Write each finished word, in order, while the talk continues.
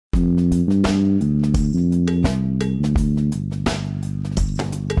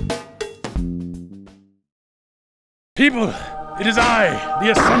People, it is I,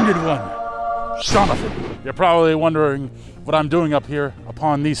 the Ascended One, Shaunathan. You're probably wondering what I'm doing up here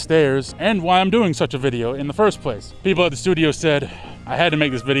upon these stairs and why I'm doing such a video in the first place. People at the studio said I had to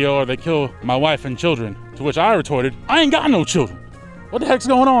make this video or they kill my wife and children, to which I retorted, I ain't got no children. What the heck's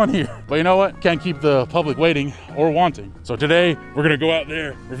going on here? But you know what? Can't keep the public waiting or wanting. So today, we're gonna go out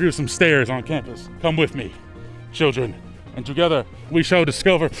there, review some stairs on campus. Come with me, children, and together we shall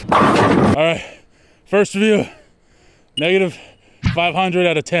discover. All right, first review. Negative 500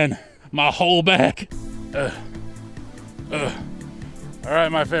 out of 10. My whole back. All right,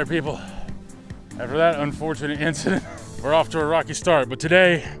 my fair people. After that unfortunate incident, we're off to a rocky start. But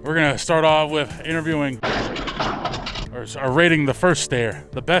today, we're gonna start off with interviewing, or rating the first stair,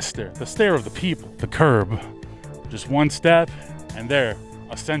 the best stair, the stair of the people, the curb. Just one step, and there,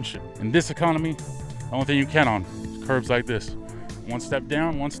 ascension. In this economy, the only thing you count on is curbs like this. One step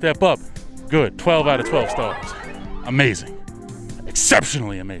down, one step up. Good, 12 out of 12 stars. Amazing.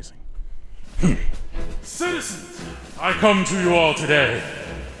 Exceptionally amazing. Citizens, I come to you all today.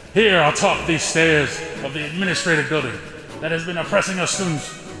 Here atop these stairs of the administrative building that has been oppressing us students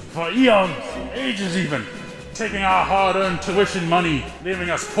for eons, ages even, taking our hard-earned tuition money, leaving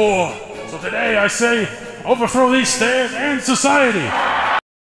us poor. So today I say, overthrow these stairs and society.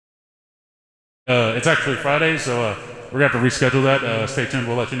 It's actually Friday, so we're gonna have to reschedule that. Stay tuned,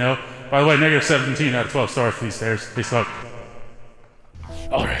 we'll let you know. By the way, negative 17 out of 12 stars for these stairs. They suck.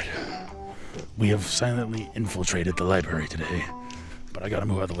 All right. We have silently infiltrated the library today, but I gotta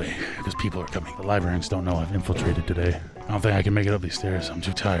move out of the way because people are coming. The librarians don't know I've infiltrated today. I don't think I can make it up these stairs. I'm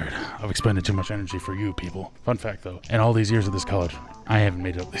too tired. I've expended too much energy for you people. Fun fact though, in all these years of this college, I haven't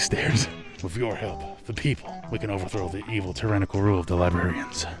made it up these stairs. With your help, the people, we can overthrow the evil tyrannical rule of the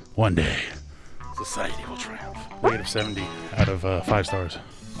librarians. One day, society will triumph. Negative 70 out of 5 stars.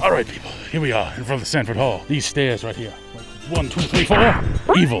 All right, people, here we are in front of the Sanford Hall. These stairs right here. 1, 2, 3, 4.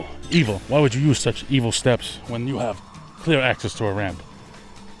 Evil, evil. Why would you use such evil steps when you have clear access to a ramp?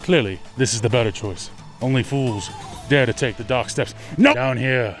 Clearly, this is the better choice. Only fools dare to take the dark steps. No! Down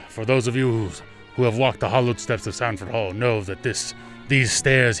here, for those of you who have walked the hollowed steps of Sanford Hall, know that these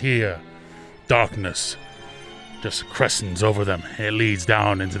stairs here, darkness just crescents over them. It leads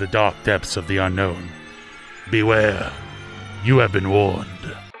down into the dark depths of the unknown. Beware. You have been warned.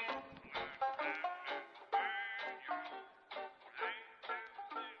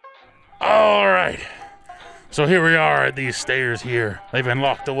 All right, so here we are at these stairs here. They've been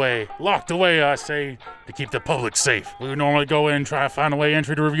locked away, I say, to keep the public safe. We would normally go in and try to find a way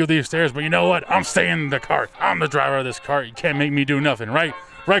entry to review these stairs, but you know what? I'm staying in the cart. I'm the driver of this cart. You can't make me do nothing, right?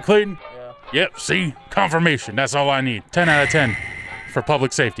 Right, Clayton? Yeah. Yep, see? Confirmation, that's all I need. 10 out of 10 for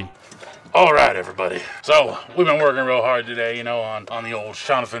public safety. All right, everybody. So we've been working real hard today, you know, on the old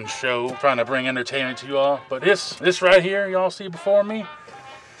Shaunathan show, trying to bring entertainment to you all. But this right here, y'all see before me,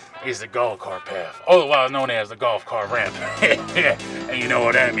 is the golf cart path, otherwise known as the golf cart ramp. And you know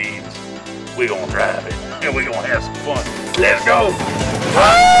what that means? We gonna drive it, and we gonna have some fun. Let's go!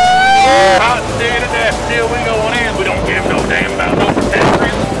 Hot day to death, still we going in. We don't give no damn about no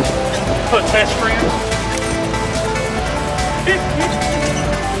pedestrians.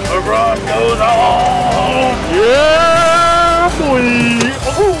 The run goes on! Yeah, boy!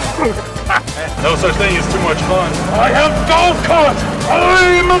 No such thing as too much fun. I have golf cart!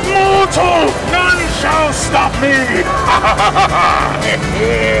 I'm immortal! None shall stop me!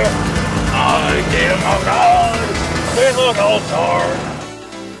 I am a god! They look all dark.